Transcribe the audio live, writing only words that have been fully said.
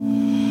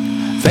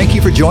Thank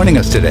you for joining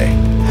us today.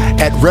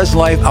 At Res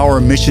Life,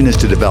 our mission is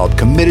to develop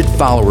committed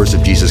followers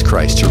of Jesus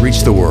Christ to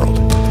reach the world.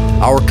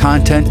 Our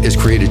content is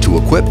created to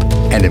equip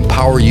and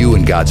empower you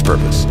in God's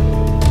purpose.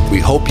 We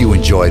hope you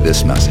enjoy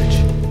this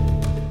message.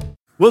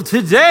 Well,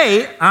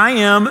 today I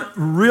am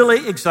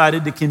really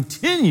excited to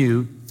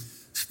continue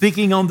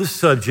speaking on the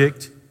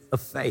subject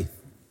of faith.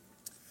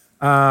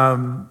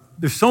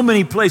 There's so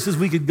many places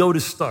we could go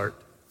to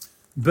start,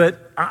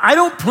 but I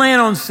don't plan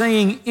on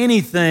saying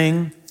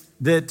anything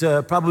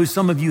that probably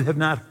some of you have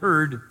not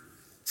heard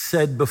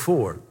said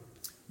before.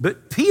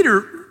 But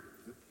Peter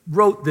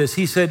wrote this.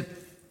 He said,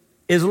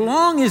 as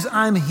long as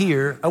I'm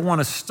here, I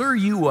want to stir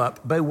you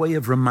up by way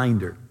of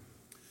reminder.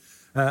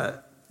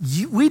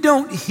 We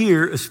don't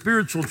hear a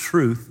spiritual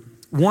truth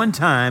one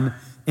time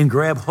and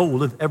grab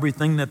hold of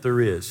everything that there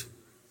is.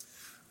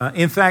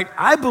 In fact,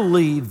 I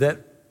believe that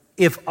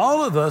if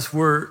all of us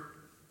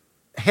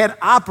had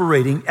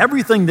operating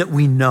everything that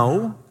we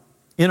know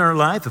in our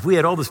life, if we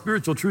had all the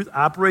spiritual truth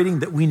operating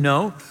that we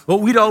know, well,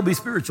 we'd all be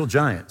spiritual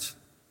giants.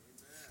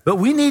 But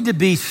we need to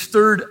be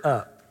stirred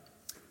up.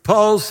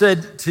 Paul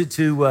said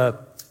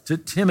to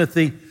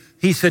Timothy,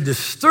 he said to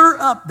stir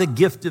up the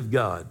gift of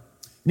God.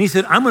 And he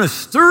said, I'm going to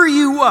stir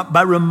you up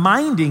by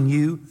reminding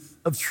you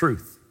of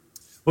truth.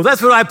 Well,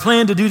 that's what I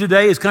plan to do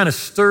today, is kind of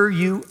stir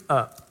you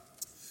up.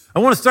 I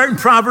want to start in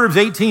Proverbs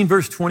 18,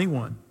 verse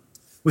 21,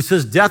 which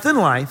says, death and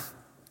life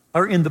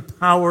are in the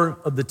power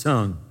of the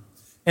tongue,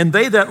 and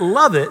they that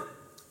love it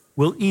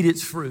will eat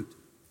its fruit.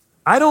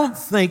 I don't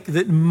think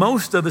that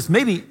most of us,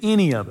 maybe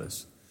any of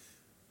us,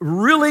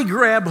 really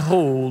grab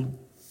hold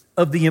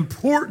of the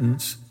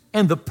importance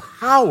and the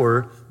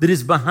power that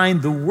is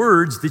behind the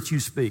words that you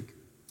speak.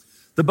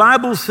 The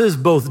Bible says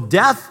both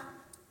death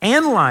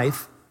and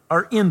life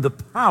are in the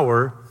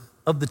power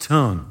of the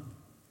tongue.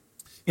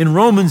 In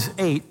Romans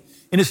 8,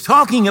 and it's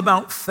talking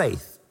about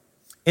faith.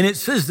 And it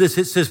says this,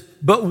 it says,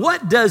 but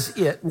what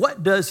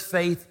does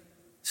faith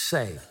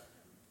say?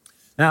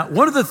 Now,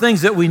 one of the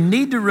things that we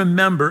need to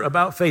remember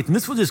about faith, and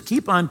this will just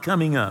keep on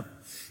coming up,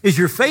 is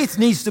your faith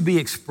needs to be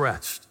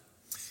expressed.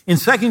 In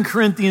 2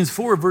 Corinthians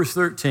 4, verse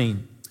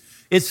 13,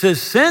 it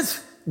says,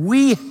 since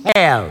we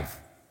have,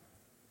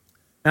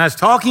 and I was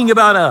talking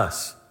about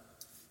us,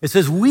 it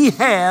says we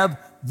have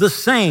the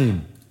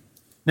same.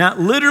 Now,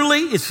 literally,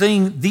 it's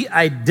saying the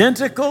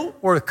identical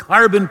or a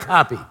carbon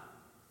copy.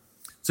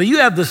 So you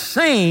have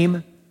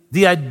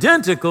the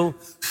identical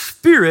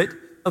spirit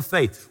of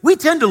faith. We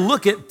tend to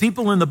look at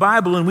people in the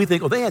Bible and we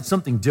think, oh, they had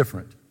something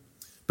different.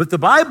 But the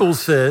Bible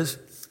says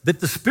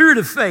that the spirit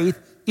of faith,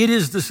 it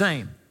is the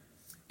same.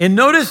 And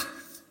notice,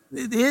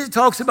 it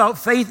talks about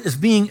faith as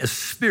being a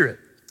spirit.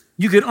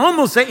 You could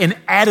almost say an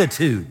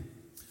attitude.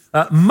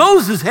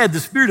 Moses had the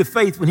spirit of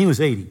faith when he was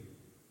 80.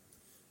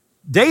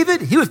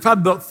 David, he was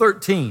probably about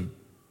 13.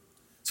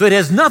 So it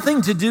has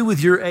nothing to do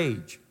with your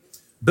age.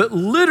 But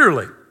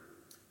literally,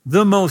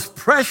 the most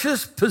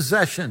precious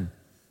possession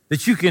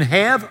that you can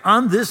have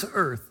on this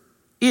earth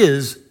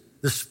is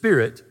the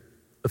spirit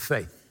of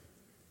faith.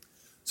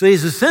 So he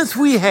says, since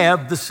we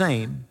have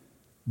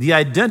the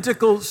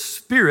identical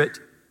spirit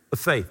of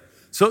faith.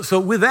 So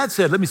with that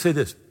said, let me say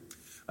this.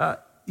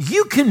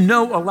 You can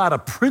know a lot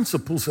of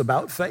principles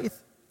about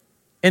faith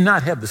and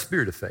not have the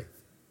spirit of faith.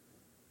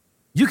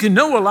 You can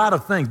know a lot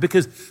of things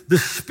because the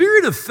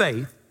spirit of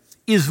faith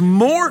is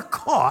more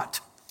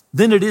caught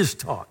than it is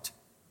taught.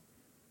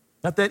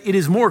 Not that it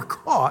is more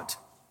caught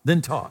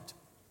than taught.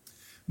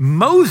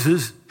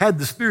 Moses had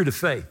the spirit of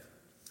faith,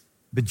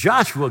 but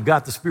Joshua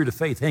got the spirit of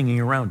faith hanging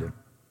around him.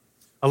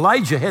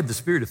 Elijah had the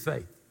spirit of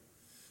faith,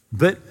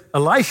 but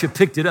Elisha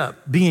picked it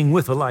up being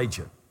with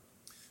Elijah.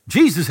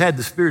 Jesus had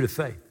the spirit of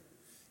faith,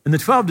 and the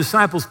 12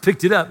 disciples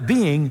picked it up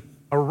being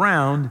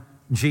around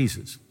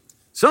Jesus.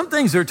 Some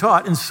things are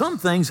taught and some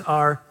things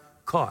are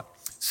caught.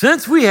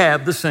 Since we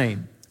have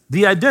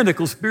the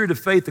identical spirit of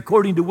faith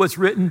according to what's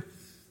written,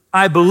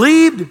 I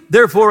believed,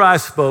 therefore I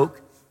spoke.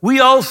 We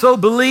also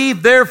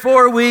believe,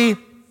 therefore we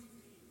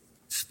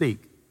speak.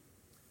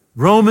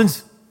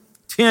 Romans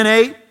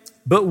 10:8,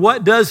 but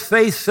what does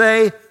faith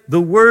say?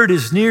 The word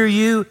is near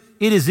you.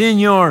 It is in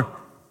your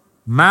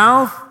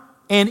mouth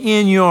and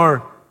in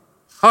your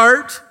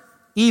heart,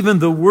 even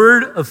the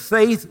word of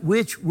faith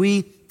which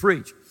we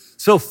preach.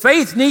 So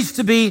faith needs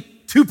to be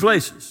two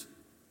places.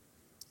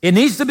 It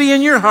needs to be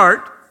in your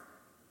heart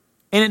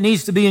and it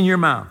needs to be in your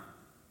mouth.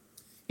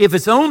 If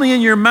it's only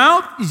in your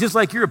mouth, it's just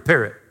like you're a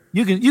parrot.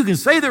 You can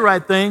say the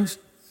right things,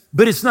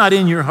 but it's not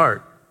in your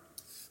heart.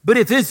 But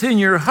if it's in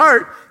your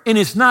heart and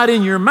it's not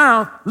in your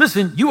mouth,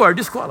 listen, you are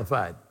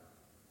disqualified.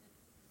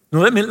 Now,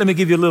 let me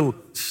give you a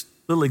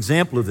little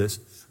example of this.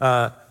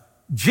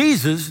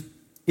 Jesus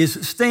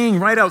is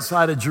staying right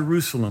outside of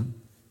Jerusalem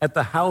at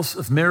the house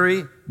of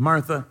Mary,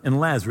 Martha, and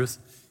Lazarus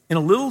in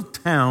a little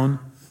town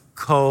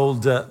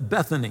called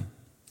Bethany.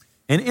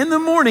 And in the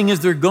morning,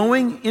 as they're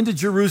going into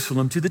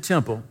Jerusalem to the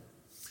temple,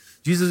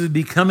 Jesus would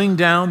be coming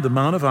down the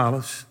Mount of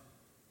Olives,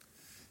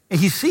 and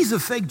he sees a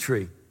fig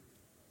tree.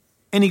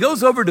 And he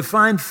goes over to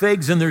find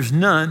figs, and there's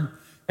none.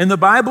 And the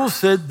Bible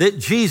said that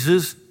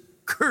Jesus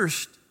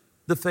cursed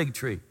the fig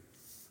tree.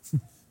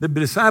 The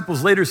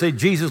disciples later say,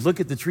 Jesus, look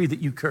at the tree that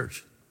you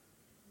cursed.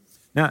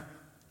 Now,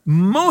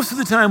 most of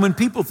the time when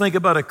people think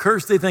about a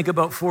curse, they think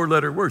about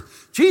 4-letter words.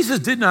 Jesus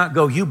did not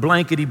go, you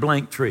blankety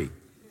blank tree,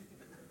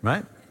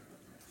 right?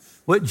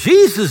 What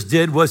Jesus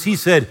did was he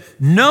said,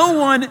 no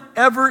one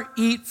ever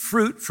eat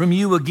fruit from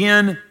you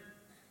again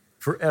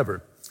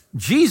forever.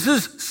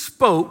 Jesus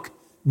spoke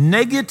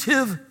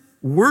negative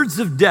words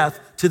of death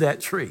to that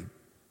tree.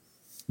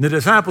 And the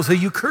disciples say,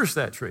 you curse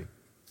that tree.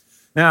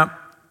 Now,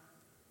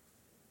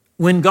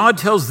 when God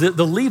tells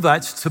the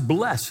Levites to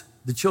bless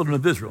the children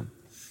of Israel,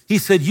 he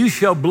said, you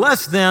shall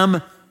bless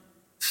them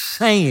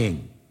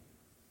saying.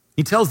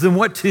 He tells them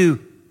what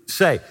to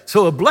say.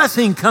 So a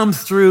blessing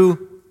comes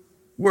through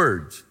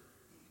words,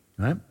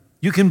 right?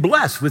 You can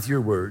bless with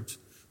your words,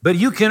 but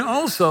you can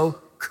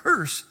also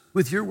curse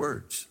with your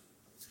words.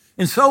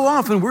 And so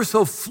often we're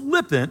so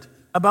flippant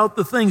about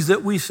the things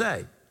that we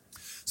say.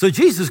 So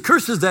Jesus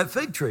curses that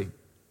fig tree.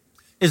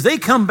 As they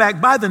come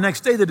back by the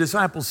next day, the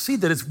disciples see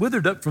that it's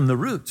withered up from the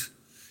roots.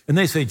 And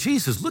they say,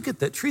 Jesus, look at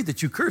that tree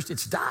that you cursed.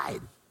 It's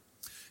died.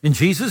 And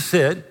Jesus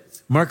said,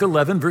 Mark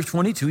 11, verse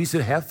 22, he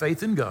said, have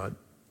faith in God.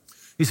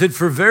 He said,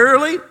 for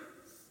verily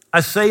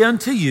I say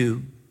unto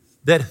you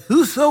that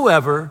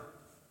whosoever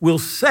will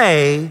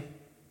say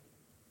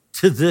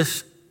to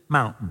this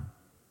mountain.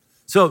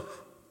 So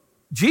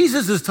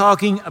Jesus is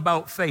talking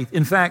about faith.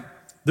 In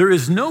fact, there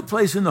is no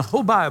place in the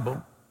whole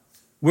Bible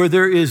where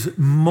there is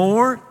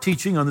more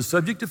teaching on the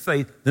subject of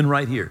faith than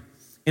right here.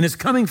 And it's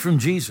coming from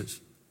Jesus.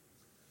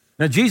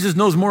 Now, Jesus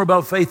knows more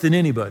about faith than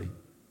anybody.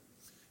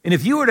 And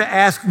if you were to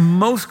ask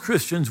most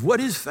Christians, what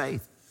is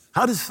faith?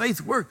 How does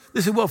faith work?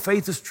 They say, well,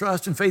 faith is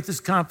trust and faith is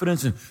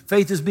confidence and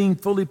faith is being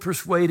fully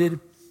persuaded.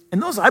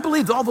 And those, I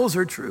believe all those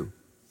are true.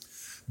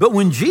 But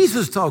when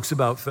Jesus talks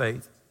about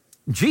faith,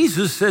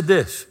 Jesus said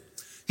this.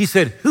 He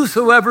said,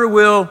 whosoever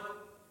will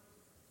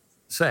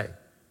say.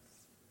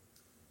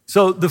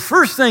 So the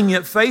first thing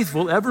that faith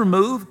will ever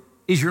move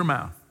is your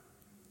mouth.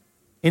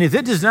 And if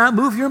it does not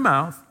move your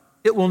mouth,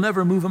 it will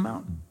never move a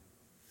mountain.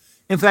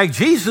 In fact,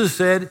 Jesus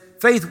said,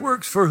 faith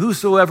works for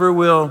whosoever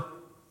will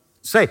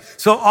say.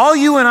 So all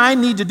you and I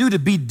need to do to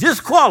be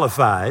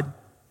disqualified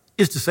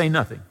is to say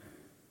nothing.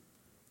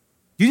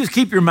 You just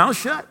keep your mouth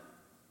shut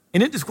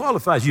and it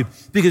disqualifies you.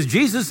 Because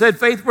Jesus said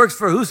faith works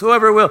for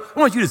whosoever will. I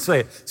want you to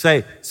say it.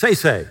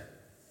 Say.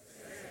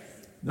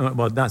 No,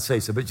 well, not say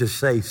so, but just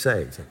say.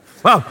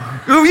 Well,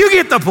 you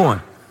get the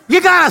point.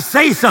 You got to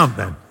say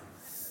something.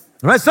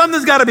 Right?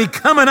 Something's got to be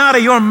coming out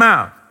of your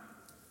mouth.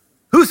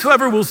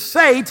 Whosoever will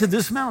say to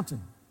this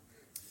mountain.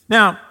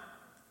 Now,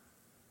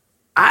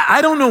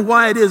 I don't know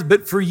why it is,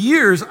 but for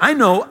years,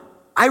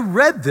 I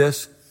read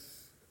this,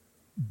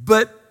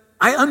 but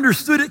I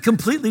understood it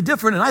completely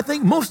different, and I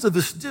think most of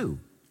us do.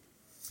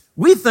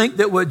 We think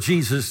that what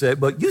Jesus said,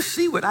 but you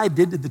see what I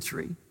did to the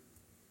tree?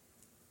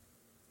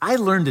 I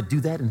learned to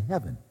do that in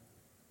heaven.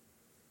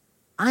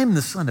 I'm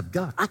the Son of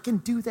God. I can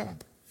do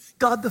that.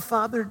 God the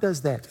Father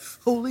does that.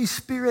 Holy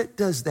Spirit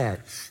does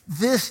that.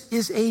 This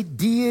is a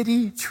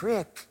deity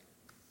trick,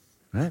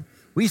 right?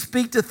 We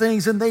speak to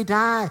things and they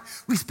die.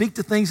 We speak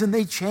to things and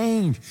they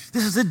change.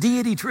 This is a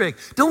deity trick.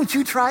 Don't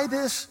you try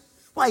this?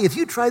 Why, if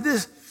you try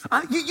this,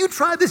 you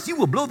try this, you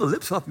will blow the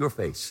lips off your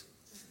face.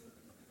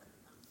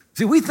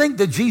 See, we think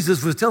that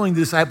Jesus was telling the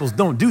disciples,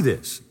 don't do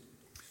this.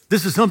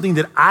 This is something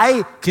that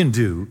I can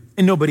do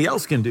and nobody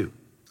else can do.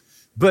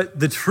 But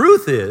the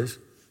truth is,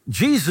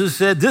 Jesus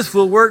said this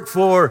will work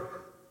for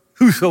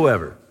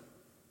whosoever.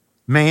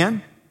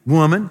 Man,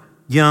 woman,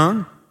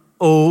 young,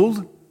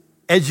 old,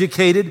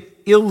 educated,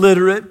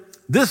 illiterate.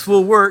 This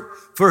will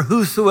work for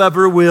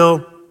whosoever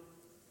will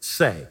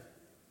say.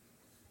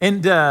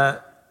 And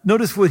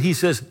notice what he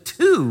says,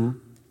 to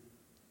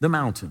the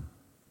mountain.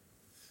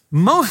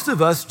 Most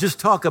of us just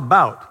talk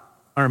about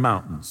our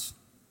mountains.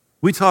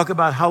 We talk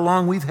about how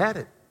long we've had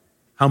it,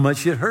 how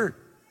much it hurt,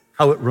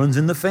 how it runs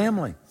in the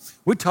family.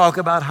 We talk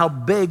about how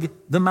big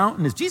the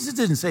mountain is. Jesus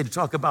didn't say to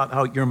talk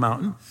about your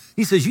mountain.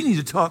 He says you need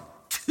to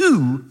talk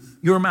to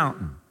your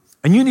mountain.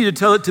 And you need to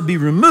tell it to be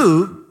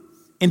removed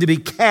and to be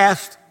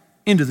cast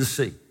into the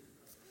sea.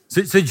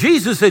 So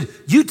Jesus said,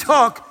 you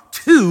talk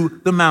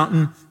to the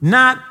mountain,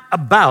 not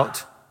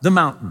about the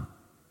mountain.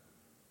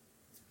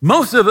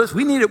 Most of us,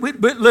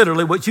 but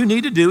literally what you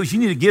need to do is you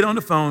need to get on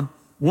the phone,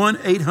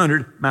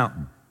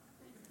 1-800-MOUNTAIN.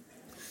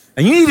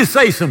 And you need to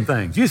say some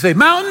things. You say,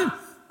 mountain,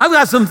 I've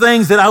got some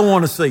things that I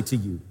want to say to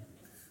you.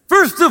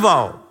 First of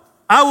all,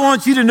 I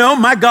want you to know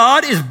my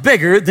God is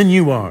bigger than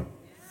you are.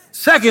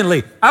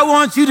 Secondly, I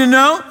want you to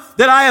know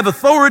that I have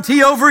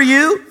authority over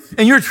you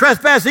and you're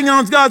trespassing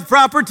on God's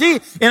property.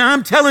 And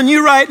I'm telling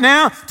you right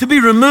now to be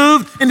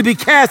removed and to be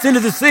cast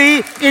into the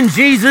sea in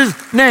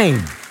Jesus'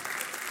 name.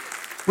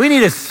 We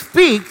need to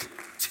speak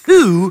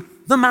to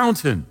the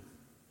mountain.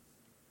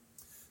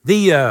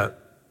 The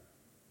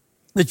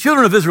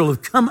children of Israel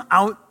have come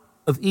out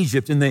of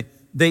Egypt and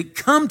they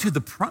come to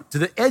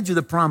the edge of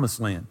the promised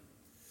land.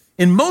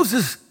 And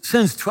Moses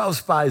sends 12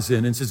 spies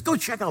in and says, go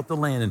check out the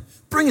land and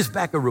bring us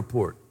back a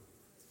report.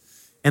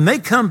 And they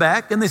come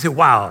back and they say,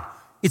 wow,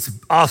 it's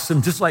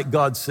awesome, just like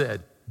God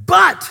said.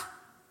 But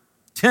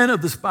 10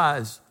 of the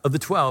spies of the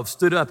 12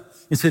 stood up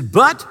and said,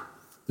 but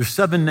there's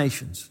 7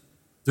 nations.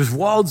 There's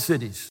walled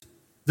cities.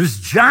 There's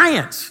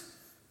giants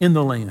in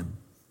the land.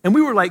 And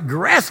we were like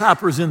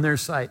grasshoppers in their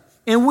sight.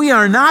 And we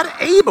are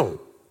not able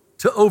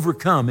to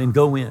overcome and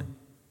go in.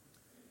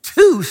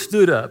 2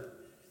 stood up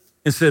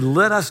and said,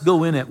 let us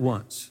go in at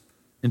once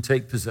and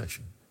take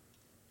possession,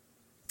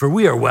 for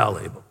we are well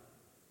able.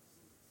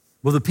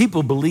 Well, the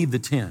people believed the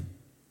 10.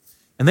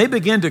 And they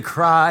began to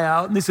cry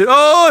out, and they said,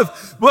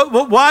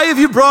 why have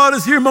you brought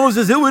us here,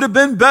 Moses? It would have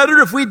been better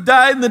if we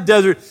died in the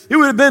desert. It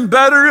would have been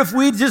better if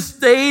we just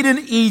stayed in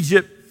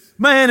Egypt.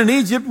 Man, in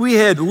Egypt, we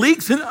had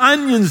leeks and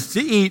onions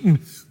to eat, and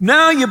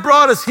now you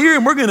brought us here,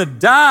 and we're going to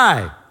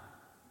die.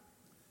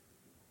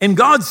 And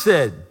God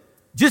said,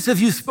 just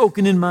as you've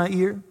spoken in my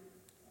ear,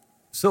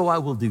 so I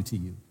will do to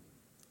you.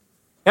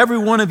 Every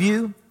one of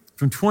you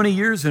from 20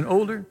 years and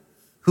older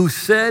who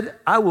said,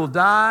 I will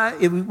die,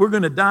 if we're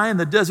going to die in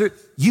the desert,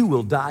 you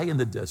will die in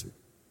the desert.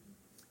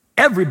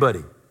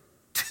 Everybody,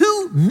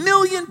 2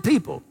 million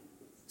people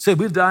said,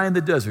 we'll die in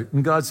the desert.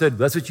 And God said,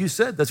 that's what you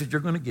said, that's what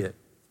you're going to get.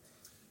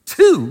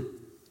 2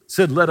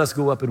 said, let us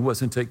go up and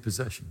west and take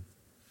possession.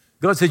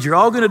 God said, you're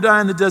all going to die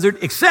in the desert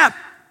except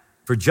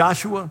for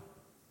Joshua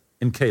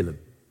and Caleb,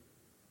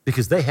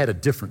 because they had a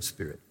different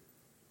spirit.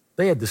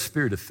 They had the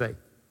spirit of faith.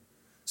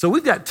 So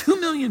we've got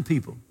 2 million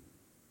people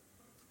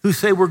who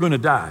say we're going to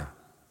die.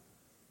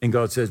 And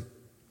God said,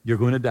 you're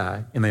going to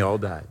die, and they all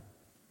died.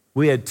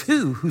 We had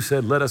 2 who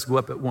said, let us go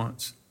up at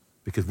once,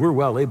 because we're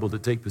well able to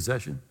take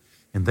possession.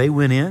 And they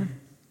went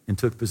in and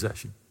took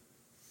possession.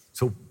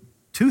 So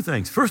 2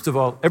 things. First of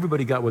all,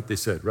 everybody got what they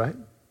said, right?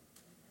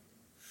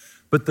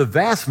 But the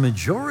vast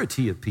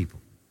majority of people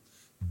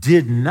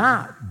did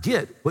not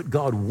get what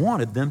God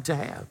wanted them to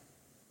have.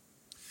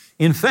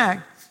 In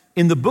fact,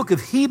 in the book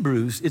of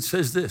Hebrews, it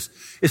says this.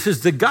 It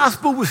says, the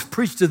gospel was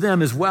preached to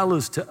them as well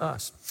as to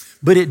us,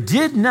 but it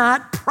did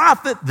not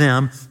profit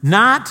them,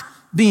 not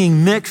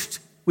being mixed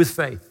with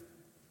faith.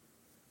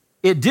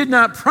 It did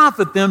not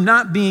profit them,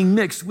 not being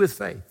mixed with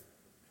faith.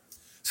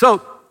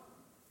 So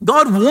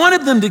God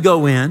wanted them to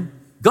go in.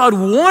 God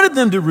wanted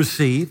them to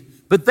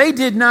receive, but they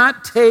did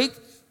not take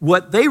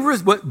what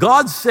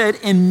God said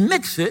and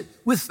mix it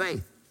with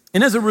faith.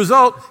 And as a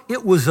result,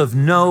 it was of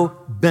no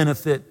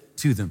benefit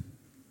to them.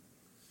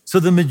 So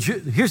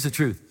here's the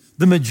truth.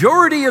 The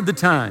majority of the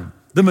time,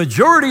 the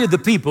majority of the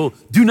people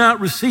do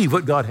not receive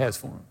what God has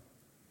for them.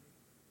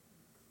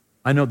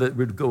 I know that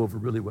would go over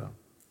really well,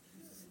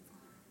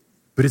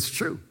 but it's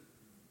true.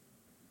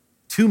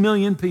 2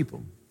 million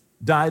people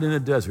died in a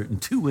desert,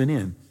 and 2 went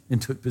in and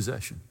took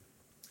possession.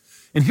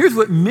 And here's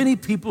what many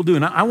people do,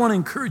 and I want to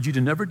encourage you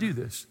to never do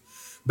this,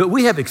 but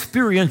we have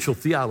experiential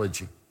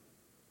theology.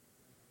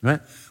 Right?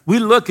 We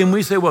look and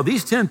we say, well,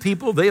 these 10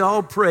 people, they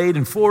all prayed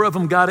and 4 of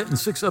them got it and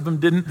 6 of them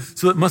didn't,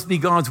 so it must be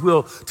God's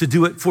will to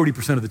do it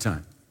 40% of the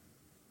time.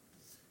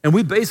 And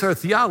we base our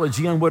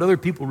theology on what other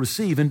people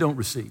receive and don't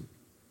receive.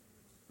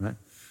 Right?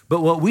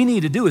 But what we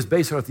need to do is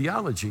base our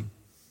theology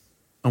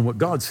on what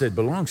God said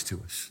belongs to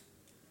us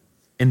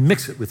and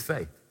mix it with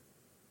faith.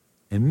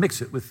 And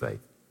mix it with faith.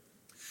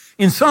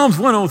 In Psalms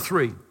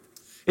 103,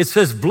 it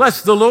says,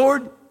 bless the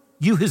Lord,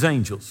 you his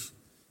angels,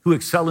 who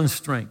excel in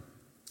strength,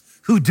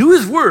 who do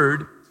his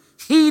word,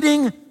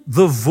 heeding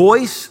the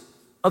voice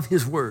of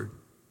his word.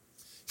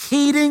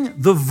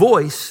 Heeding the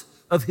voice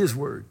of his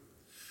word.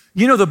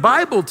 You know, the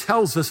Bible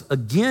tells us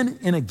again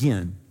and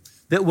again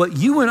that what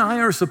you and I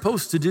are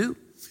supposed to do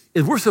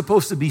is we're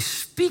supposed to be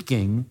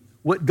speaking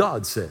what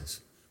God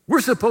says.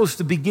 We're supposed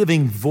to be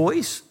giving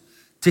voice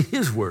to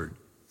his word.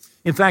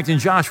 In fact, in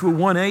Joshua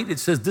 1:8, it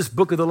says, this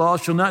book of the law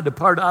shall not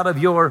depart out of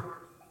your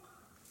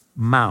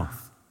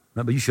mouth,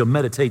 but you shall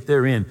meditate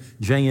therein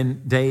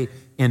day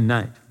and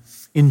night.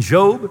 In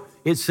Job,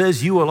 it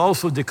says, you will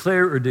also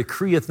declare or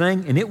decree a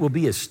thing, and it will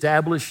be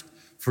established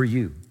for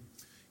you.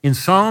 In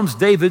Psalms,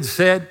 David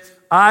said,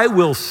 I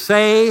will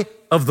say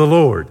of the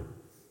Lord.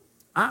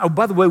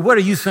 By the way, what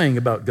are you saying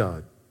about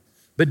God?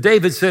 But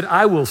David said,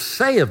 I will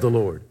say of the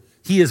Lord,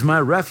 he is my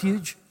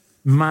refuge,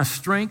 my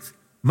strength,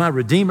 my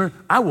redeemer.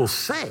 I will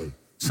say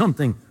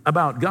something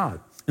about God.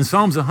 In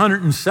Psalms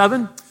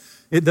 107,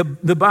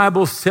 the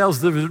Bible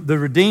tells the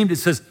redeemed, it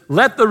says,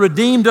 let the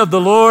redeemed of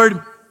the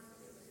Lord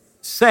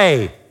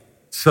say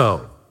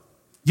so.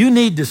 You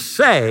need to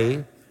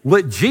say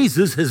what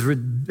Jesus has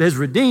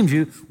redeemed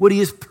you, what he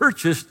has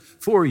purchased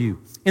for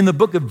you. In the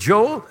book of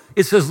Joel,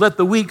 it says, let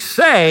the weak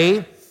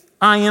say,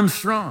 I am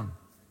strong.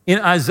 In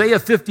Isaiah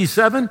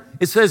 57,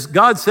 it says,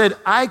 God said,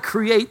 I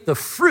create the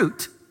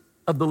fruit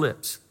of the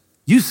lips.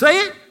 You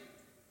say it,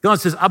 God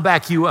says, I'll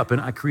back you up, and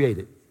I create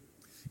it.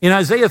 In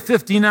Isaiah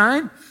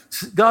 59,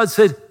 God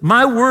said,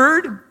 my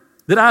word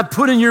that I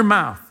put in your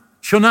mouth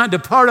shall not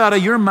depart out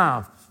of your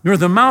mouth, nor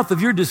the mouth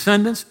of your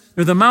descendants,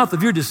 nor the mouth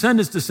of your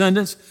descendants'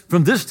 descendants,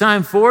 from this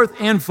time forth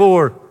and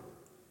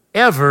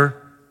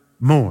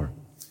forevermore.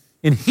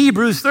 In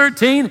Hebrews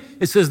 13,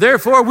 it says,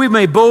 therefore we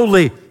may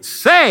boldly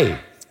say,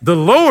 the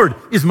Lord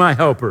is my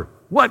helper.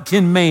 What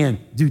can man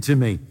do to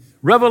me?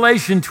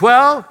 Revelation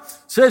 12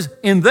 says,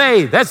 and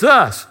they, that's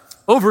us,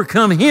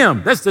 overcome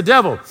him, that's the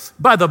devil,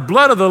 by the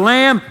blood of the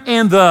Lamb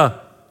and the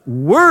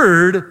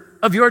word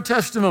of your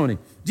testimony.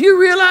 Do you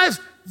realize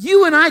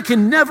you and I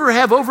can never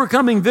have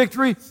overcoming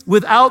victory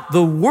without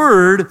the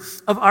word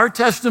of our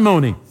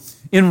testimony?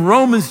 In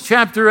Romans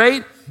chapter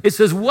 8, it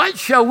says, what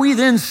shall we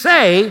then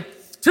say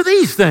to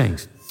these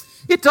things?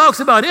 It talks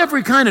about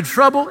every kind of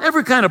trouble,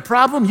 every kind of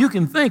problem you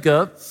can think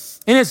of.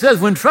 And it says,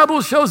 when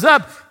trouble shows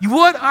up,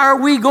 what are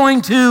we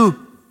going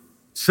to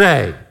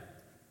say?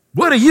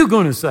 What are you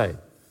going to say?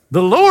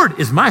 The Lord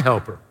is my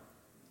helper.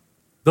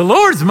 The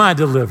Lord's my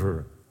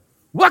deliverer.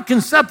 What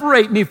can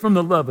separate me from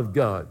the love of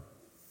God?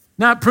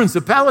 Not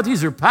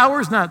principalities or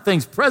powers, not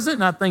things present,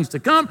 not things to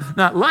come,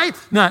 not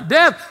life, not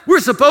death. We're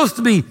supposed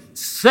to be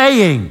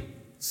saying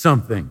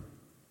something.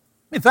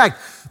 In fact,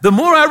 the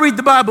more I read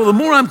the Bible, the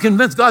more I'm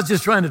convinced God's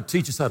just trying to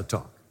teach us how to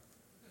talk,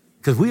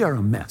 because we are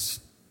a mess.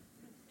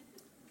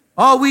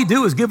 All we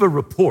do is give a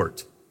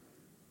report,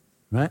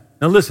 right?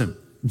 Now listen,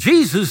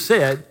 Jesus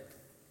said,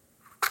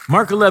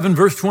 Mark 11,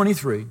 verse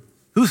 23,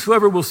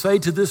 whosoever will say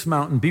to this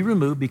mountain, be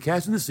removed, be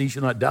cast in the sea,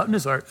 shall not doubt in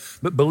his heart,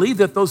 but believe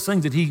that those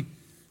things that he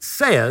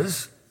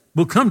says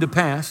will come to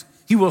pass,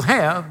 he will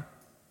have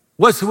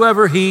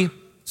whatsoever he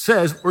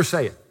says or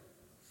saith.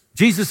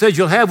 Jesus said,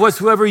 you'll have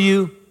whatsoever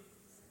you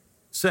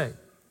say.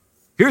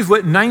 Here's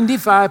what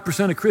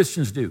 95% of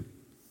Christians do.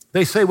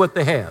 They say what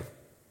they have.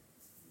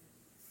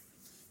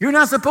 You're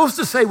not supposed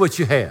to say what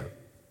you have.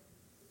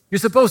 You're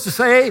supposed to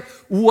say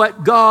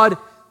what God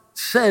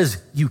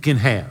says you can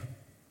have,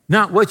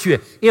 not what you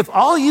have. If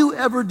all you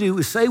ever do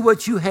is say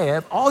what you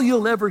have, all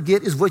you'll ever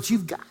get is what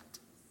you've got.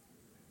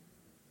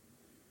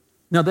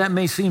 Now, that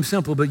may seem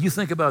simple, but you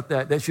think about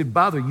that. That should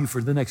bother you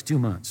for the next 2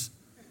 months.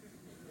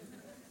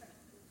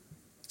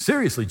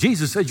 Seriously,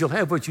 Jesus said you'll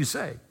have what you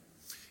say.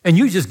 And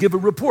you just give a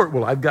report.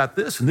 Well, I've got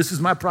this, and this is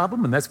my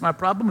problem, and that's my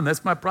problem, and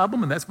that's my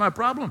problem, and that's my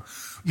problem.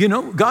 You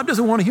know, God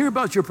doesn't want to hear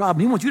about your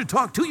problem. He wants you to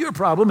talk to your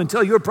problem and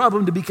tell your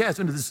problem to be cast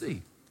into the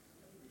sea.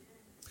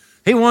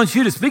 He wants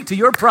you to speak to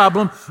your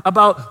problem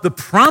about the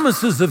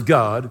promises of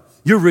God,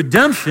 your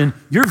redemption,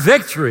 your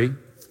victory.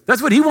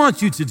 That's what he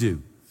wants you to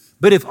do.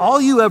 But if all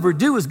you ever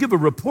do is give a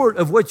report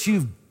of what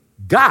you've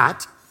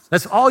got,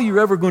 that's all you're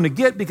ever going to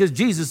get, because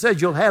Jesus said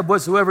you'll have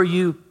whatsoever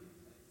you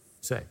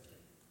say.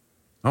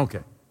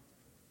 Okay.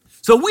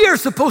 So we are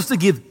supposed to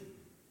give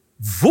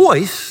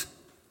voice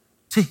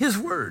to his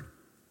word.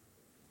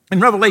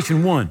 In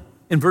Revelation 1,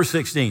 in verse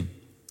 16,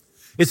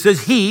 it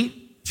says,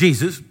 he,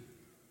 Jesus,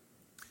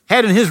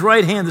 had in his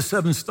right hand the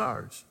 7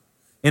 stars,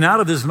 and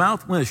out of his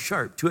mouth went a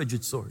sharp,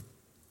 two-edged sword.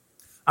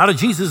 Out of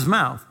Jesus'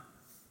 mouth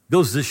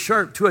goes this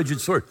sharp, two-edged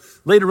sword.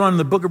 Later on in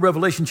the book of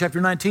Revelation, chapter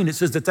 19, it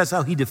says that that's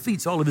how he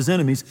defeats all of his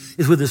enemies,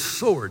 is with his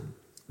sword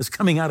that's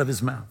coming out of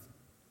his mouth.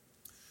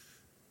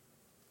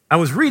 I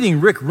was reading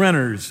Rick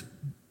Renner's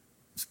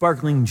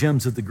Sparkling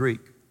Gems of the Greek,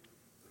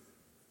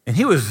 and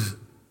he was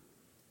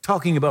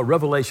talking about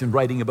Revelation,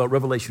 writing about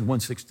Revelation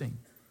 1:16.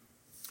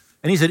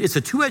 And he said, it's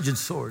a two-edged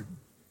sword,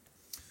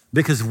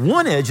 because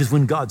one edge is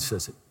when God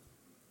says it,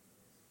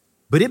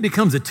 but it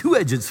becomes a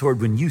two-edged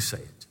sword when you say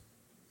it.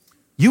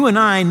 You and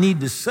I need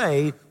to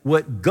say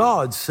what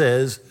God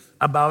says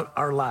about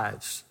our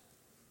lives,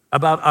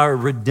 about our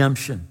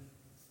redemption,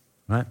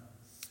 right?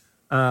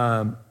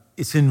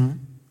 It's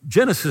in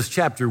Genesis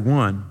chapter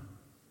 1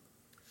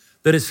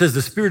 that it says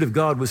the Spirit of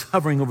God was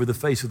hovering over the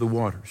face of the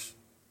waters.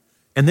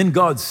 And then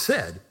God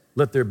said,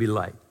 let there be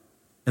light.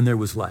 And there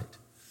was light.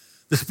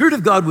 The Spirit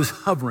of God was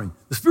hovering.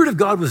 The Spirit of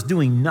God was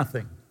doing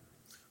nothing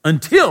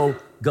until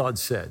God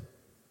said.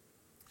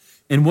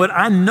 And what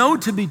I know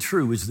to be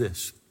true is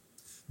this,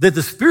 that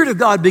the Spirit of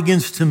God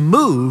begins to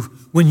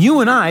move when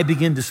you and I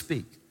begin to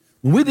speak.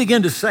 When we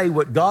begin to say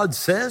what God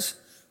says,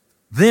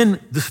 then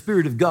the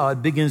Spirit of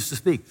God begins to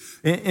speak.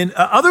 And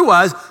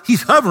otherwise,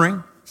 he's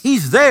hovering,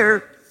 he's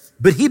there,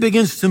 but he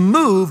begins to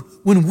move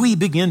when we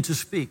begin to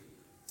speak.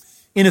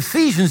 In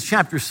Ephesians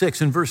chapter 6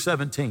 and verse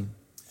 17,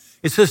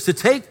 it says to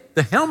take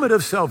the helmet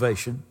of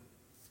salvation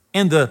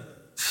and the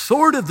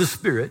sword of the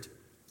Spirit,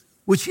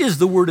 which is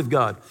the word of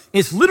God.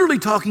 It's literally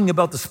talking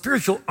about the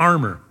spiritual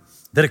armor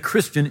that a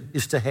Christian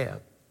is to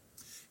have.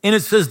 And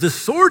it says the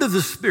sword of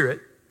the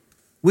Spirit,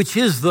 which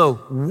is the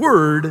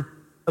word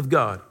of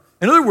God.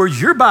 In other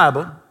words, your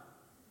Bible,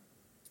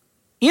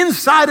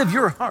 inside of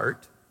your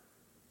heart,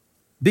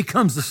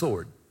 becomes the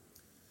sword.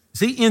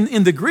 See,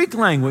 in the Greek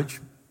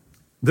language,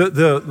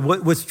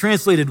 what's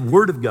translated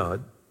word of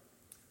God,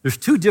 there's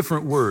 2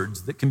 different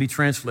words that can be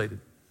translated.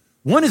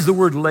 One is the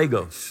word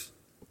logos.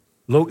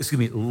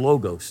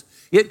 Logos.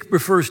 It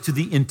refers to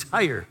the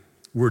entire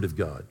word of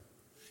God.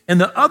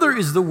 And the other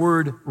is the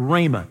word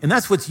rhema, and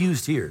that's what's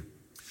used here.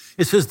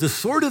 It says the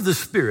sword of the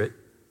Spirit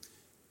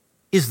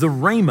is the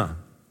rhema.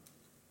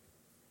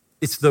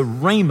 It's the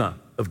rhema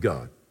of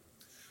God.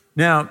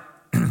 Now,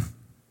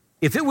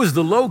 if it was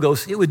the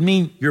logos, it would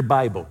mean your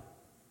Bible.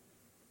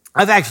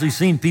 I've actually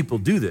seen people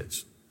do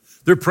this.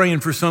 They're praying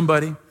for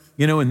somebody,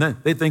 and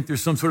they think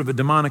there's some sort of a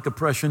demonic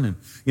oppression,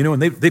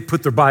 and they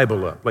put their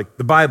Bible up. Like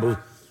the Bible,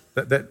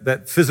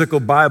 that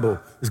physical Bible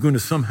is going to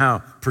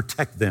somehow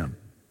protect them,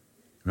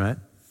 right?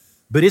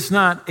 but it's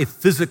not a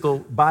physical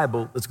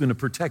Bible that's going to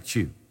protect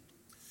you.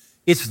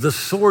 It's the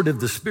sword of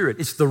the Spirit.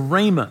 It's the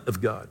rhema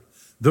of God.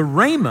 The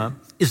rhema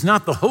is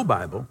not the whole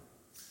Bible.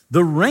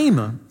 The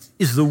rhema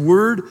is the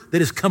word that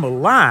has come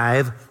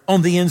alive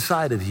on the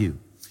inside of you.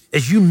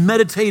 As you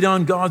meditate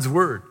on God's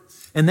word,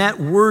 and that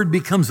word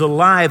becomes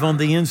alive on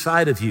the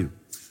inside of you,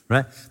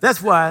 right?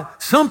 That's why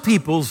some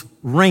people's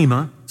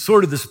rhema,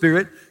 sword of the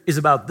Spirit, is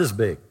about this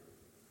big.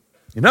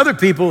 And other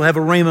people have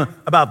a rhema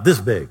about this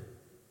big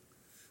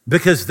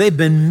because they've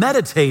been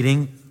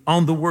meditating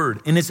on the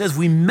word. And it's as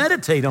we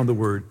meditate on the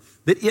word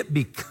that it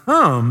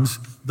becomes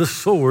the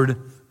sword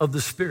of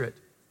the Spirit.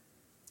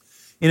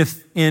 In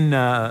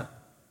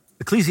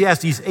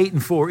Ecclesiastes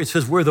 8:4, it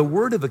says, where the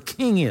word of a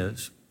king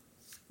is,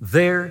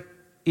 there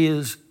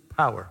is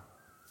power.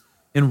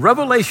 In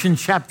Revelation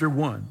chapter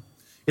 1,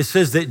 it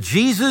says that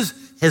Jesus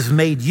has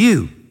made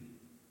you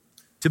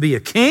to be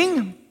a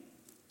king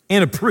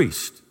and a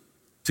priest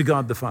to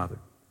God the Father.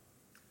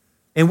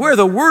 And where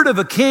the word of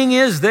a king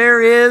is,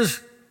 there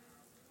is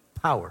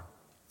power.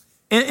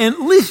 And at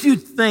least you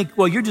think,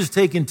 well, you're just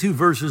taking two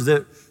verses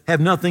that have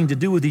nothing to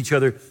do with each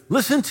other.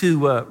 Listen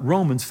to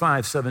Romans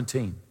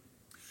 5:17.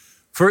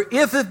 For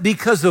if it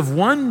because of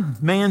one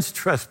man's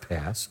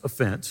trespass,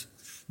 offense,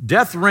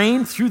 death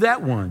reigned through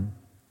that one,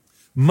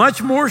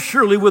 much more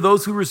surely will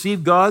those who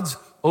receive God's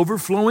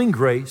overflowing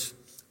grace,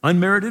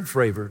 unmerited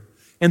favor,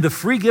 and the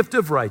free gift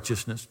of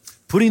righteousness,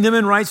 putting them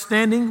in right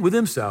standing with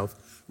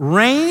himself,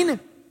 reign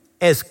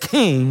as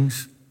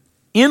kings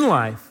in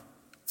life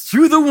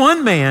through the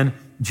one man,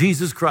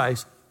 Jesus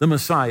Christ, the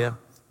Messiah,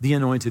 the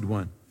Anointed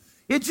One.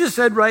 It just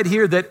said right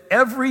here that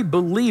every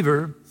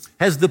believer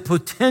has the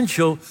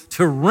potential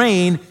to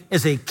reign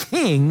as a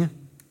king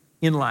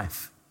in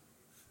life.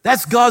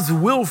 That's God's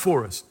will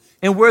for us.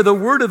 And where the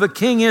word of a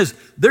king is,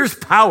 there's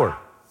power.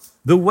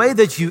 The way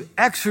that you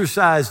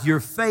exercise your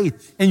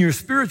faith and your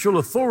spiritual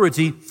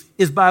authority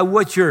is by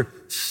what you're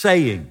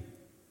saying.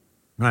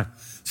 Right?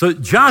 So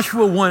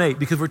Joshua 1:8,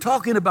 because we're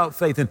talking about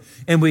faith,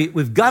 and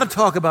we've got to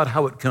talk about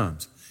how it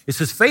comes. It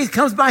says faith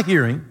comes by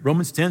hearing,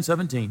 Romans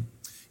 10:17,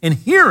 and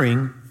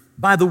hearing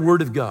by the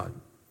word of God.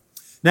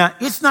 Now,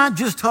 it's not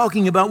just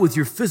talking about with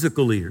your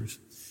physical ears.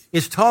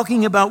 It's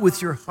talking about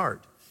with your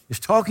heart. It's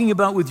talking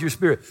about with your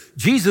spirit.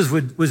 Jesus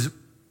was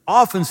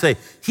often say,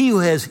 he who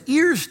has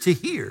ears to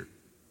hear,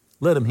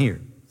 let him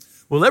hear.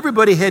 Well,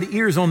 everybody had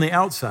ears on the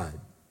outside,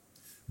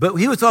 but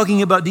he was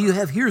talking about, do you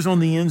have ears on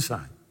the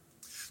inside?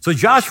 So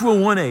Joshua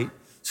 1:8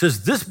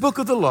 says, this book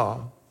of the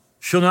law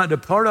shall not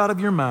depart out of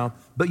your mouth,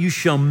 but you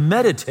shall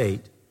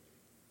meditate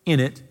in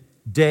it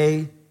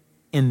day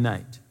and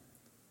night.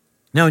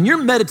 Now, when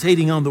you're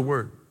meditating on the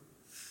word,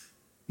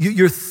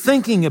 you're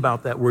thinking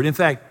about that word. In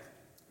fact,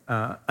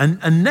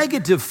 a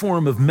negative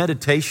form of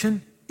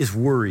meditation is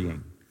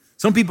worrying.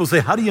 Some people say,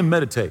 how do you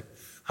meditate?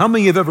 How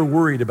many have ever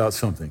worried about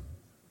something?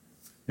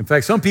 In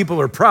fact, some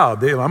people are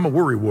proud. I'm a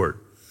worrywart.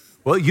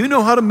 Well, you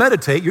know how to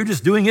meditate. You're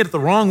just doing it the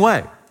wrong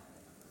way.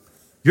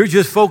 You're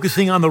just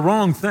focusing on the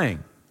wrong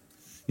thing.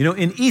 You know,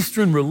 in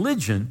Eastern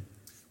religion,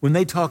 when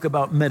they talk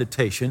about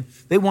meditation,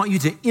 they want you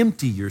to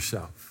empty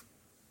yourself,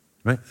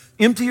 right?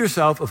 Empty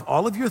yourself of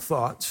all of your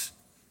thoughts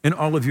and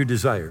all of your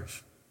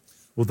desires.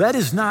 Well, that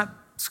is not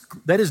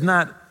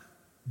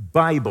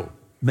Bible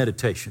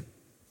meditation.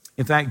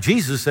 In fact,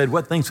 Jesus said,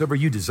 what things soever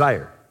you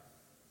desire.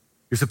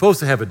 You're supposed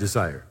to have a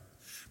desire,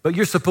 but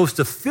you're supposed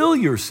to fill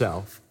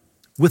yourself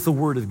with the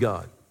Word of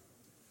God.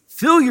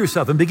 Fill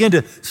yourself and begin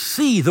to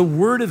see the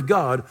Word of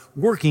God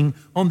working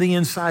on the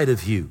inside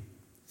of you,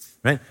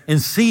 right?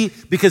 And see,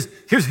 because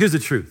here's the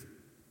truth.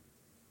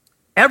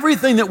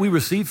 Everything that we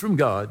receive from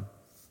God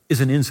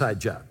is an inside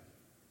job.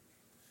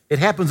 It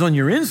happens on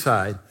your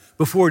inside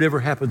before it ever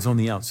happens on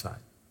the outside.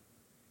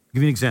 I'll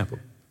give you an example.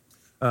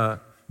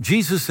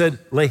 Jesus said,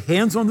 lay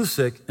hands on the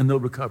sick and they'll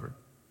recover.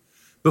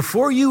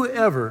 Before you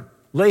ever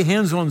lay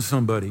hands on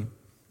somebody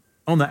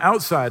on the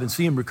outside and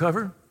see him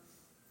recover,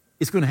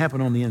 it's going to happen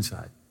on the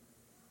inside.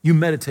 You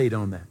meditate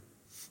on that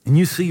and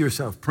you see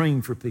yourself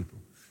praying for people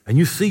and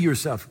you see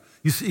yourself,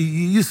 you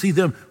see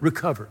them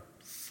recover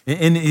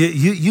and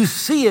you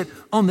see it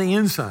on the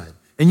inside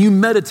and you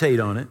meditate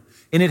on it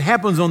and it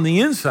happens on the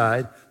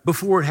inside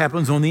before it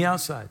happens on the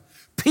outside.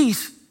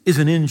 Peace is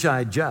an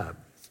inside job.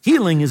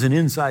 Healing is an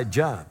inside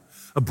job.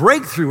 A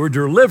breakthrough or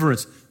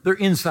deliverance, they're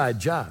inside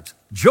jobs.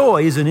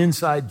 Joy is an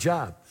inside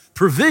job.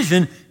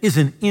 Provision is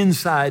an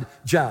inside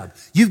job.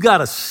 You've got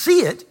to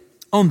see it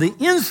on the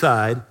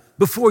inside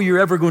before you're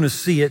ever going to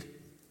see it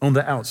on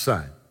the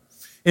outside.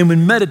 And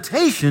when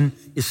meditation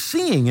is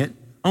seeing it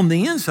on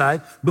the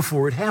inside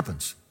before it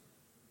happens.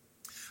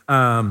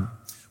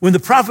 When the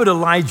prophet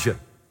Elijah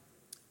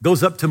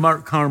goes up to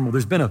Mount Carmel,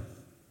 there's been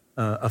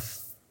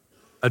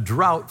a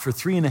drought for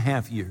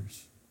 3.5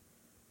 years.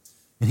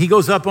 And he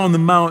goes up on the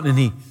mountain and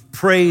he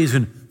prays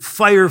and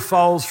fire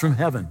falls from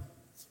heaven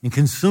and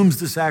consumes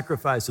the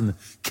sacrifice. And the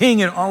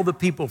king and all the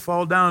people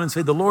fall down and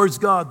say, the Lord's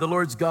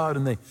God,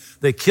 and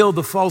they kill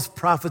the false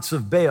prophets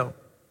of Baal.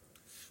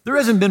 There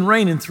hasn't been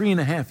rain in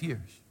 3.5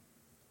 years.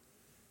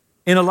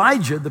 And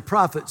Elijah, the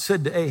prophet,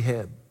 said to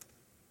Ahab,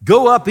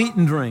 Go up, eat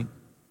and drink,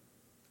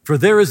 for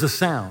there is a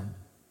sound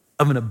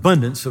of an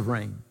abundance of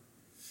rain.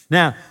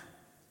 Now,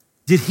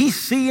 did he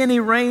see any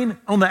rain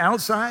on the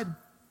outside?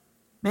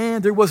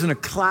 Man, there wasn't a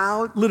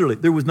cloud. Literally,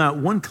 there was not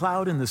one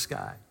cloud in the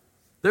sky.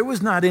 There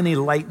was not any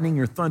lightning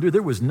or thunder.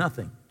 There was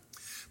nothing.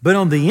 But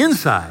on the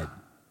inside,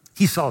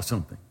 he saw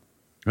something,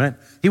 right?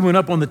 He went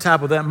up on the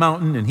top of that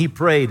mountain and he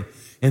prayed.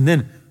 And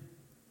then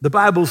the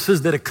Bible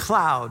says that a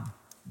cloud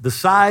the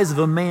size of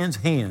a man's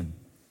hand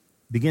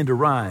began to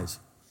rise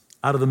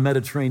out of the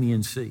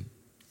Mediterranean Sea.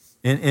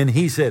 And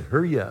he said,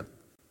 hurry up,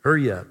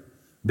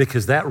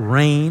 because that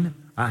rain,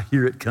 I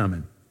hear it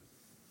coming.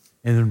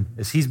 And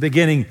as he's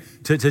beginning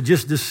to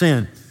just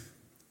descend,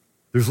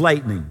 there's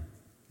lightning,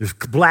 there's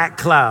black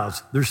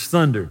clouds, there's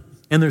thunder,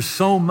 and there's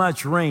so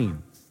much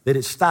rain that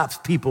it stops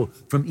people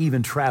from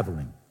even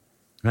traveling,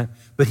 right?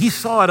 But he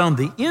saw it on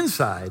the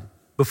inside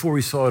before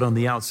he saw it on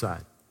the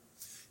outside.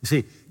 You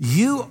see,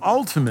 you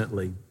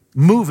ultimately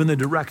move in the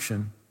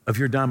direction of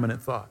your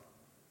dominant thought.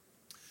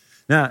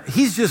 Now,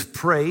 he's just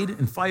prayed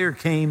and fire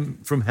came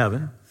from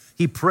heaven.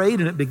 He prayed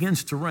and it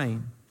begins to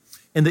rain.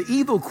 And the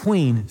evil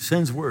queen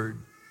sends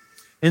word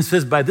and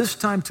says, by this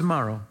time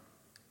tomorrow,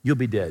 you'll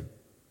be dead.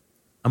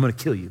 I'm going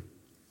to kill you.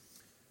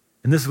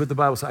 And this is what the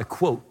Bible says. I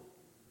quote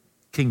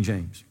King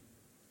James.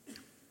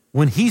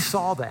 When he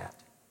saw that,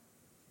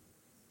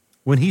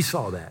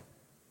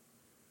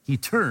 he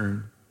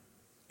turned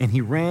and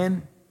he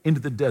ran into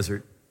the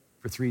desert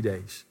for 3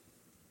 days.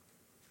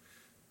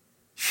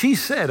 She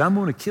said, I'm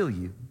going to kill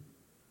you.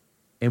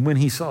 And when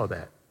he saw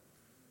that,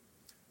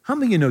 how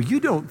many of you know you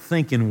don't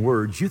think in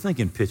words, you think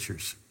in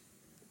pictures?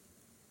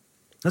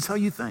 That's how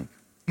you think.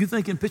 You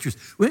think in pictures.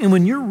 And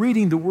when you're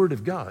reading the Word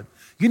of God,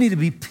 you need to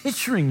be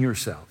picturing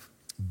yourself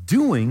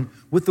doing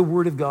what the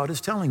Word of God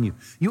is telling you.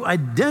 You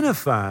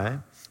identify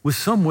with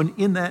someone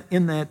in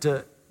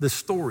the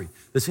story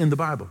that's in the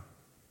Bible.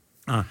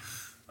 4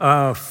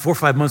 or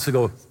 5 months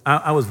ago,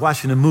 I was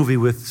watching a movie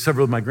with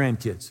several of my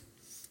grandkids.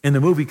 And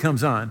the movie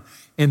comes on,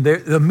 and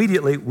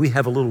immediately we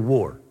have a little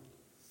war.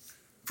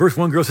 First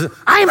one girl says,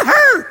 I'm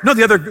her. No,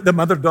 the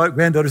mother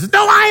granddaughter says,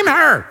 no, I'm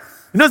her.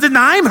 No,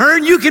 I'm her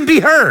and you can be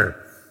her.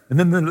 And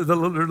then the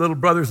little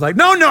brother's like,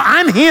 no,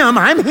 I'm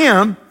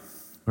him.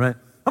 Right?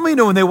 How many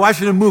know when they're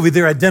watching a movie,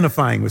 they're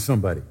identifying with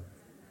somebody?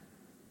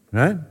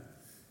 Right?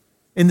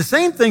 And the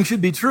same thing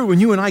should be true when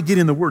you and I get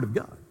in the Word of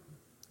God.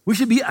 We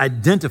should be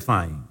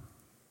identifying,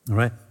 all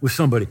right, with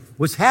somebody.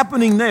 What's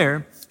happening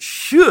there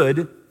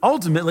should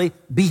ultimately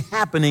be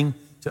happening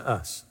to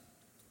us.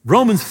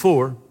 Romans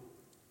 4,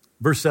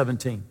 verse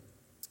 17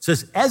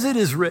 says, as it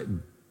is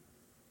written,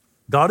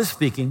 God is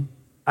speaking,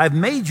 I've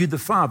made you the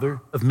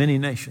father of many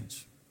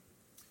nations.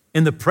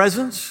 In the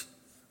presence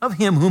of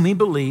him whom he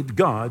believed,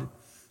 God,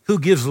 who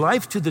gives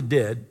life to the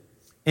dead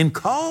and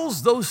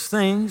calls those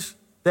things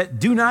that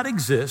do not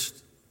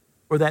exist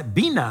or that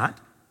be not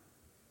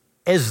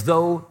as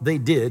though they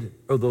did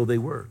or though they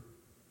were.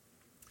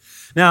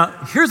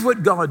 Now, here's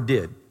what God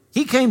did.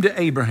 He came to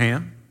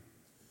Abraham,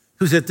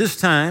 who's at this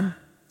time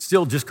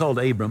still just called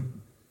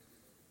Abram.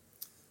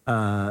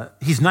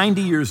 He's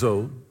 90 years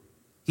old.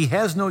 He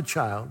has no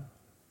child.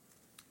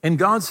 And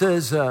God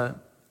says,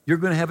 you're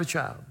going to have a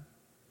child.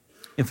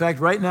 In fact,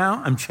 right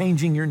now, I'm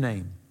changing your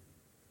name.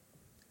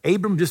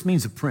 Abram just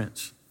means a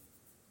prince.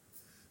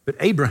 But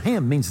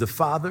Abraham means the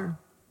father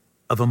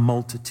of a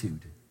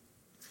multitude.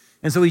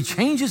 And so he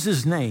changes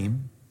his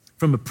name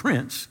from a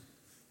prince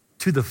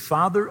to the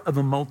father of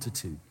a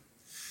multitude.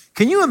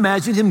 Can you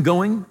imagine him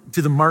going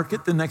to the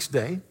market the next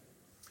day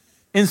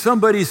and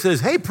somebody says,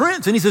 hey,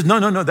 Prince. And he says,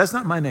 no, that's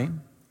not my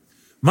name.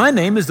 My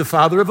name is the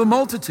father of a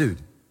multitude.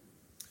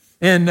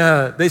 And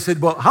they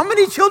said, well, how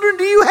many children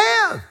do you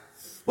have?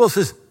 Well, it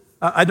says,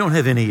 I don't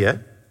have any yet.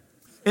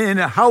 And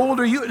how old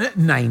are you?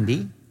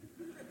 90.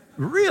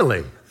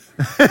 Really?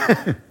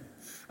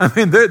 I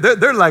mean,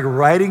 they're like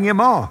writing him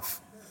off.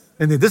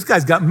 And this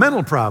guy's got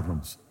mental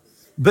problems.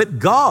 But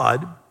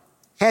God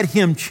had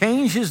him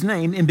change his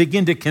name and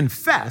begin to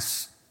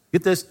confess,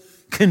 get this,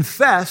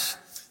 confess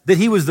that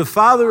he was the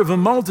father of a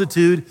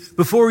multitude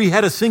before he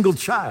had a single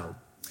child.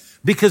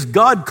 Because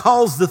God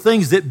calls the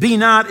things that be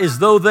not as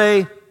though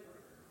they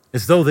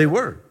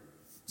were.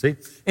 See?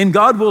 And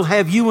God will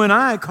have you and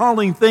I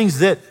calling things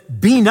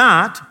that be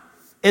not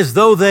as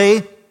though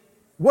they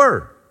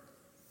were.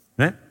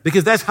 Right?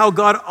 Because that's how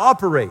God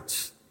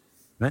operates.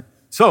 Right?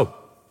 So,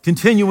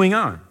 continuing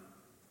on.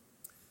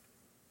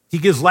 He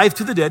gives life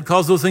to the dead,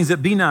 calls those things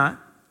that be not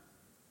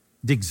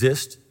to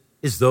exist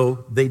as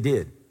though they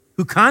did.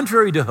 Who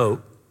contrary to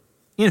hope,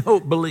 in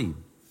hope believed,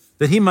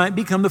 that he might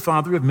become the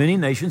father of many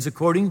nations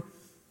according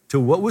to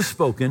what was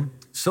spoken,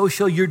 so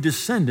shall your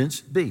descendants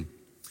be.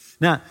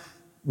 Now,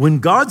 when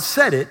God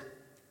said it,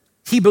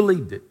 he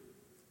believed it.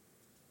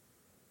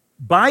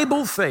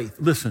 Bible faith,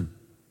 listen,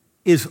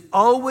 is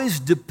always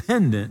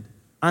dependent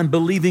on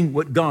believing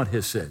what God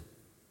has said.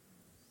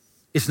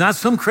 It's not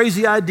some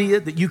crazy idea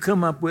that you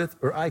come up with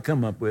or I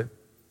come up with.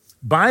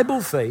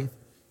 Bible faith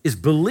is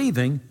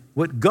believing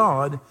what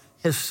God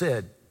has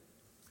said.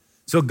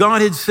 So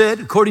God had said,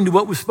 according to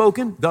what was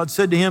spoken, God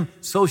said to him,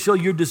 so shall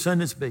your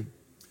descendants be.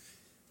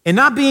 And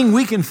not being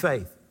weak in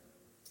faith.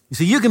 You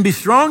see, you can be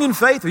strong in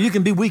faith or you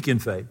can be weak in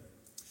faith.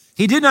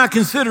 He did not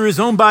consider his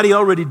own body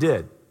already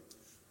dead,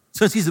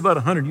 since he's about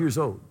 100 years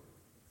old,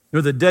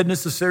 nor the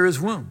deadness of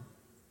Sarah's womb.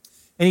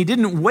 And he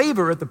didn't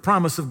waver at the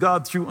promise of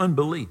God through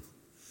unbelief,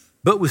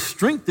 but was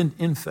strengthened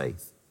in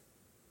faith,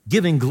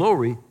 giving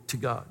glory to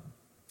God.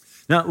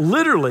 Now,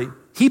 literally,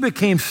 he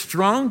became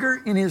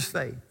stronger in his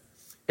faith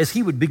as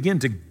he would begin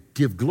to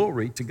give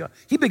glory to God.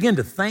 He began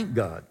to thank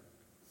God.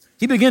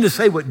 He began to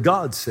say what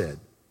God said.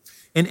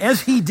 And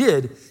as he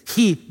did,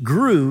 he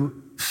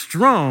grew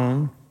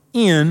strong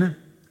in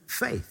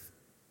faith.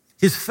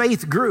 His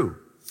faith grew.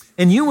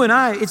 And you and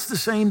I, it's the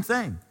same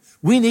thing.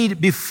 We need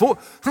before,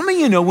 how many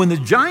of you know when the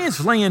giant's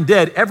laying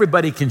dead,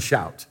 everybody can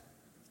shout?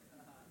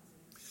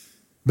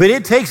 But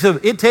it takes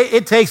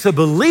a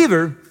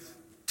believer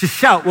to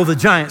shout while the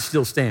giant's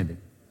still standing.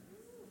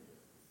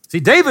 See,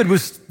 David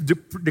was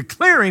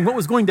declaring what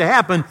was going to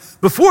happen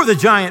before the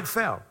giant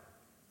fell.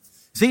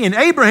 See, and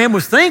Abraham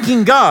was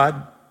thanking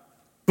God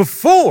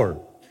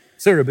before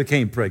Sarah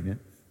became pregnant,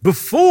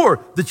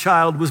 before the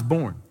child was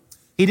born.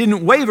 He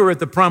didn't waver at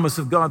the promise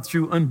of God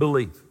through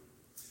unbelief,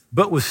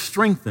 but was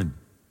strengthened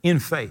in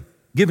faith,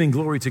 giving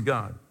glory to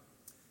God,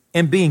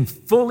 and being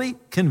fully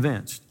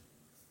convinced.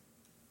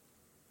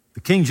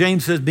 The King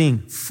James says,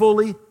 being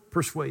fully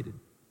persuaded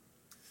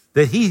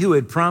that he who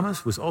had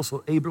promised was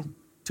also able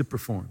to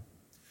perform.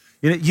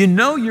 You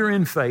know you're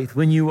in faith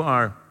when you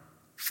are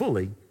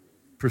fully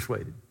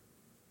persuaded.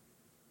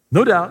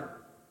 No doubt.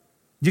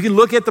 You can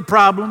look at the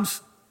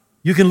problems.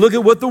 You can look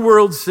at what the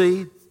world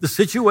sees, the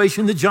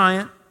situation, the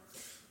giant,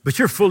 but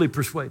you're fully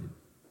persuaded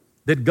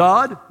that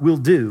God will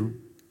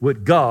do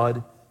what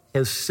God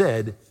has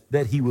said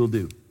that he will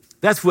do.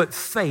 That's what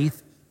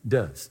faith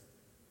does.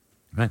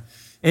 Right?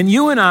 And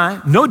you and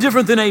I, no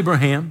different than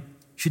Abraham,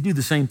 should do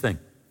the same thing.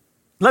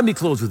 Let me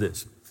close with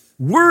this.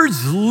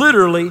 Words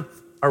literally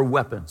are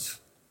weapons.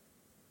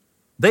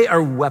 They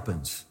are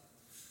weapons.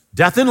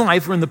 Death and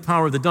life are in the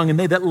power of the tongue, and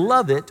they that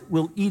love it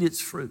will eat its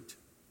fruit.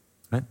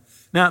 Right?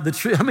 Now,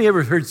 how many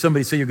ever heard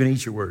somebody say you're going to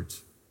eat your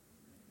words?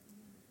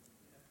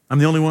 I'm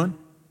the only one?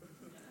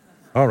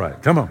 All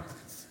right, come on.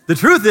 The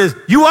truth is,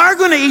 you are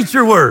going to eat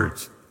your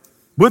words,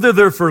 whether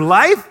they're for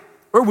life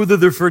or whether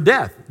they're for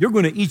death. You're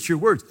going to eat your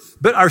words.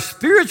 But our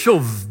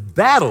spiritual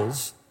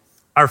battles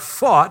are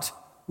fought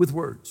with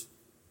words.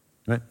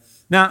 Right?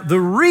 Now, the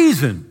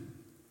reason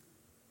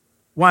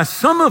why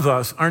some of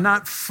us are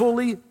not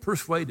fully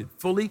persuaded,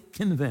 fully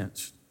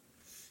convinced,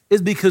 is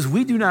because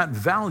we do not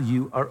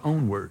value our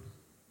own word.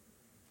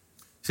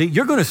 See,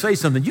 you're going to say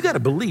something, you got to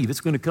believe it's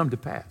going to come to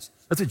pass.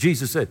 That's what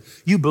Jesus said.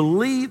 You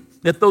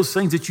believe that those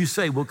things that you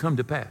say will come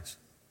to pass.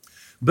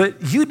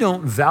 But you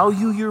don't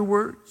value your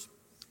words.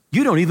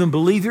 You don't even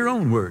believe your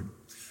own word.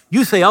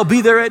 You say, I'll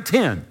be there at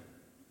 10.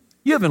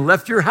 You haven't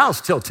left your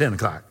house till 10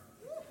 o'clock.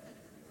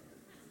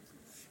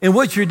 And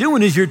what you're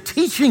doing is you're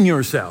teaching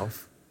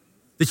yourself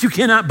that you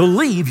cannot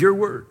believe your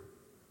word,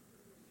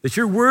 that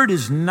your word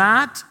is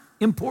not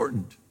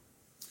important.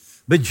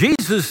 But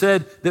Jesus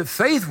said that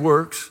faith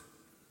works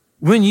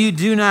when you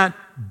do not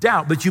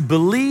doubt, but you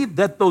believe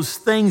that those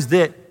things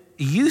that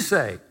you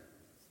say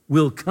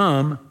will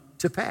come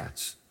to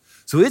pass.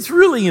 So it's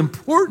really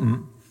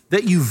important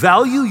that you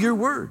value your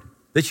word,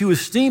 that you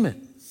esteem it,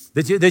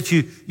 that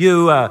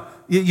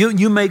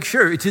you make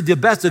sure to the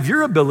best of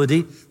your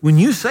ability when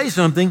you say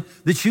something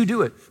that you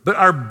do it. But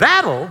our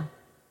battle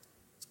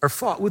are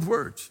fought with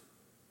words.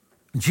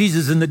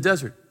 Jesus in the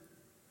desert,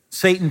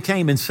 Satan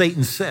came and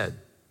Satan said,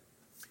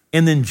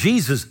 and then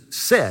Jesus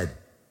said,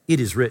 it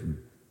is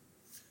written.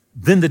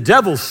 Then the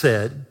devil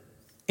said,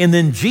 and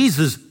then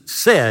Jesus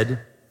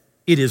said,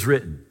 it is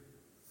written.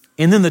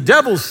 And then the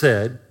devil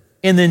said,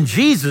 and then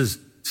Jesus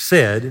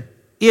said,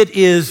 it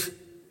is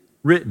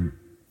written.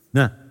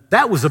 Now,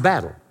 that was a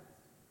battle.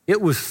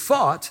 It was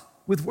fought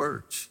with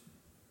words.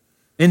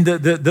 And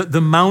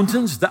the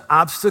mountains, the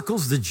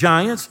obstacles, the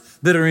giants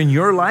that are in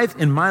your life,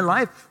 in my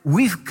life,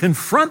 we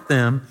confront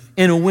them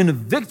and win a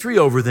victory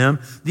over them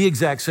the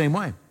exact same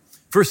way.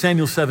 1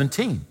 Samuel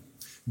 17,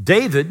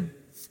 David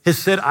has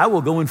said, I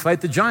will go and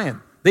fight the giant.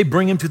 They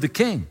bring him to the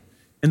king.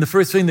 And the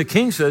first thing the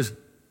king says,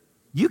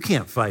 you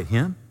can't fight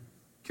him.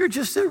 You're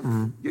just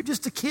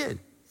a kid.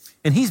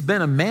 And he's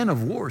been a man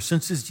of war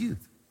since his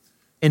youth.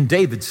 And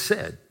David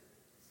said,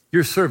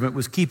 your servant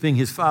was keeping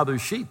his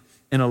father's sheep,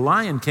 and a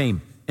lion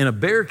came and a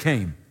bear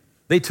came.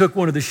 They took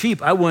one of the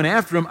sheep. I went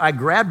after him. I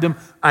grabbed him.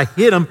 I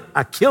hit him.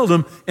 I killed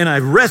him, and I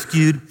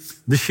rescued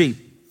the sheep.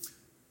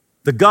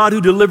 The God who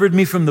delivered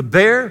me from the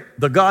bear,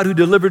 the God who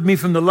delivered me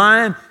from the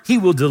lion, he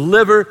will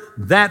deliver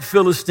that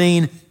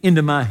Philistine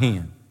into my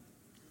hand.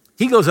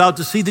 He goes out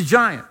to see the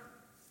giant,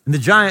 and the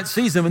giant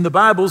sees him, and the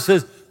Bible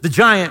says the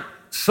giant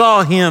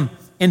saw him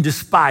and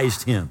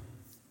despised him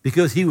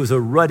because he was a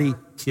ruddy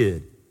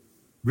kid,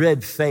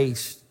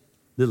 red-faced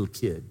little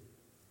kid.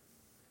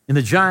 And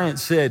the giant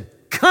said,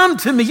 come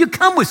to me. You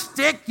come with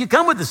stick. You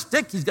come with a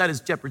stick. He's got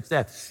his shepherd's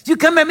staff. You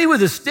come at me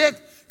with a stick.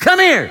 Come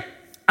here.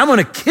 I'm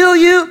going to kill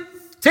you,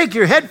 take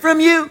your head from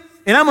you,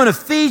 and I'm going to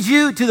feed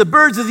you to the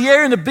birds of the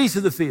air and the beasts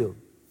of the field.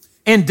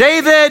 And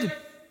David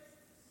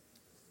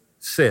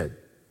said,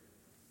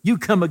 you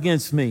come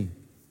against me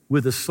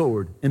with a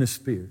sword and a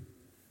spear,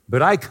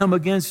 but I come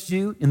against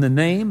you in the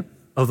name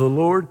of the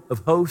Lord of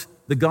hosts,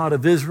 the God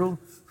of Israel,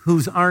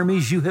 whose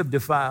armies you have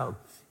defiled.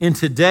 And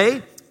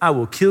today I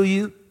will kill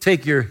you,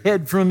 take your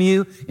head from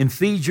you, and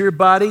feed your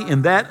body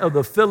and that of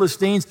the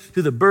Philistines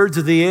to the birds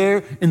of the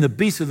air and the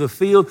beasts of the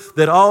field,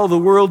 that all the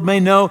world may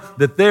know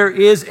that there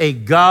is a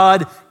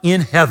God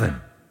in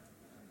heaven.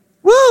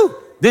 Woo!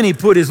 Then he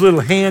put his little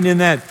hand in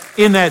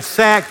that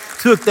sack,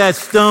 took that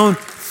stone,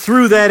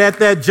 threw that at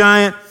that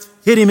giant,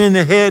 hit him in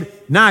the head,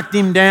 knocked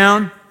him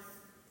down,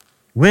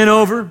 went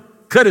over,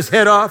 cut his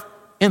head off,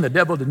 and the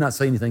devil did not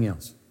say anything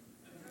else.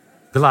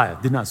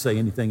 Goliath did not say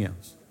anything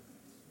else.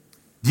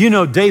 Do you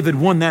know David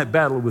won that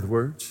battle with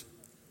words?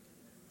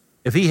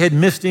 If he had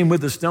missed him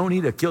with the stone,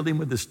 he'd have killed him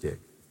with the stick.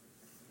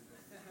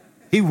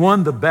 He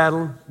won the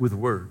battle with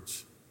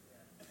words.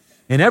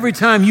 And every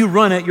time you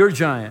run at your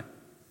giant,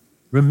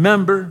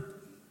 remember,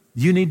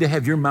 you need to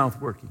have your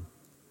mouth working.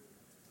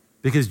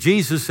 Because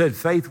Jesus said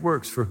faith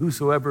works for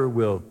whosoever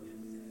will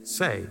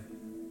say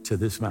to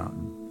this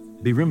mountain,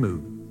 be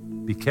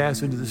removed, be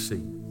cast into the sea,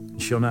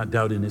 and shall not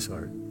doubt in his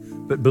heart.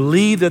 But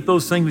believe that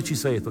those things which he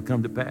saith will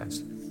come to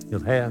pass.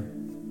 He'll have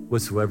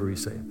whatsoever he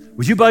saith.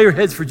 Would you bow your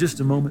heads for just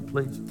a moment,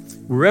 please?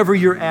 Wherever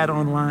you're at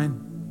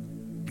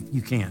online, if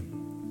you can.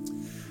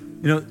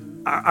 You know,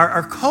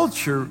 our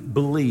culture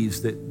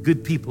believes that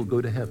good people go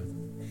to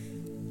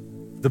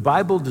heaven. The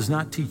Bible does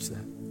not teach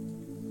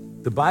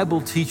that. The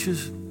Bible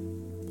teaches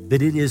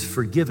that it is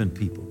forgiven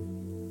people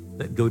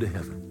that go to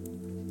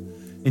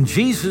heaven. And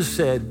Jesus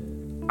said,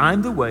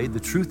 I'm the way, the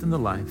truth, and the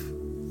life,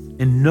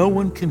 and no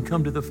one can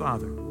come to the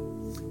Father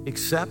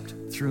except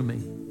through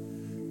me.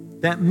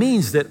 That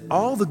means that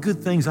all the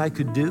good things I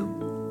could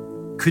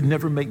do could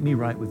never make me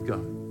right with God.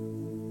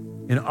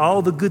 And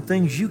all the good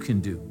things you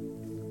can do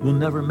will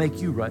never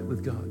make you right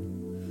with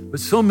God. But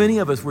so many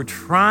of us, we're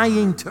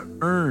trying to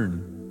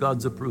earn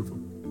God's approval.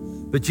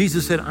 But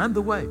Jesus said, I'm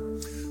the way.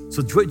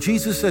 So what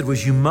Jesus said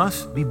was, you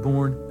must be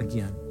born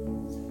again.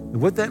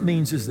 And what that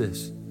means is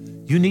this: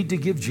 you need to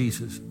give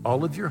Jesus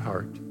all of your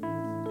heart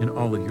and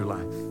all of your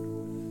life.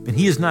 And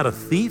he is not a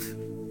thief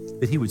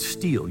that he would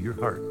steal your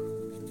heart.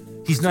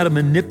 He's not a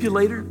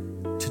manipulator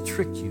to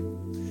trick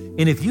you.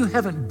 And if you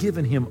haven't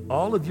given him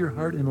all of your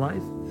heart and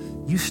life,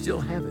 you still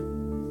have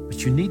it,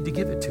 but you need to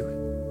give it to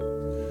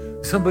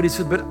him. Somebody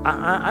said, but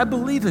I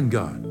believe in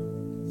God.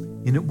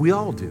 You know, we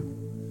all do.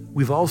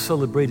 We've all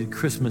celebrated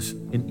Christmas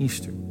and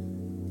Easter.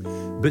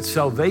 But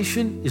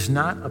salvation is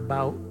not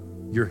about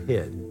your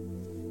head.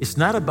 It's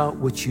not about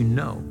what you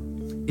know.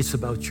 It's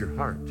about your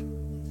heart.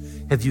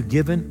 Have you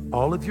given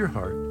all of your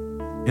heart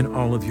and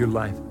all of your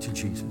life to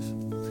Jesus?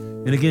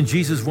 And again,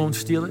 Jesus won't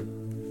steal it.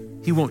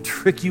 He won't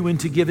trick you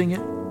into giving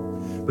it.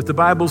 But the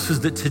Bible says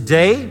that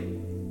today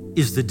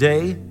is the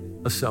day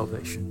of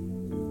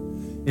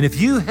salvation. And if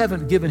you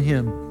haven't given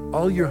him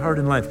all your heart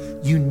and life,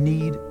 you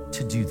need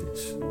to do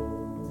this.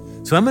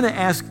 So I'm going to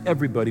ask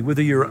everybody,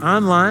 whether you're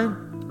online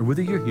or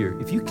whether you're here,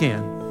 if you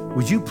can,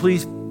 would you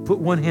please put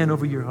one hand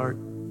over your heart?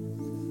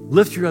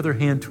 Lift your other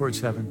hand towards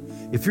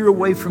heaven. If you're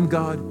away from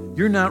God,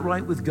 you're not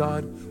right with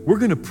God, we're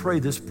going to pray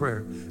this prayer.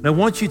 And I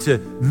want you to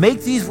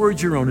make these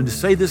words your own and to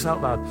say this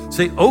out loud.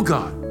 Say, oh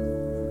God,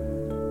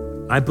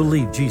 I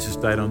believe Jesus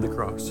died on the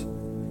cross.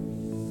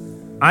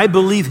 I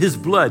believe his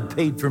blood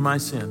paid for my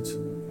sins.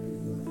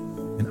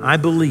 And I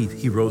believe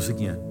he rose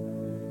again.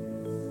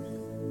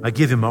 I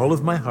give him all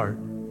of my heart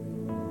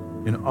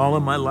and all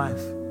of my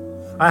life.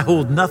 I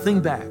hold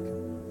nothing back.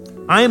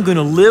 I am going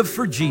to live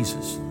for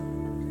Jesus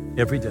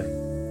every day.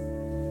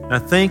 And I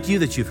thank you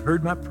that you've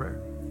heard my prayer,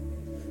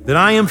 that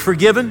I am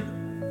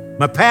forgiven,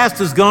 my past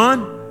is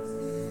gone,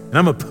 and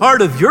I'm a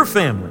part of your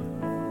family,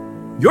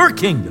 your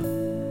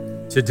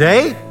kingdom,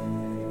 today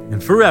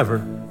and forever,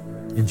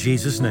 in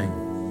Jesus'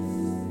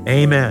 name,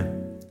 amen.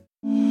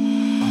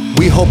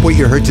 We hope what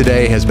you heard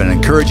today has been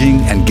encouraging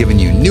and given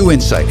you new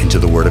insight into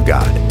the Word of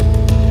God.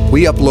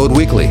 We upload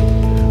weekly,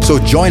 so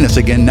join us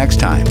again next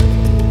time.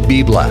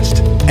 Be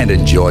blessed and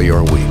enjoy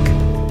your week.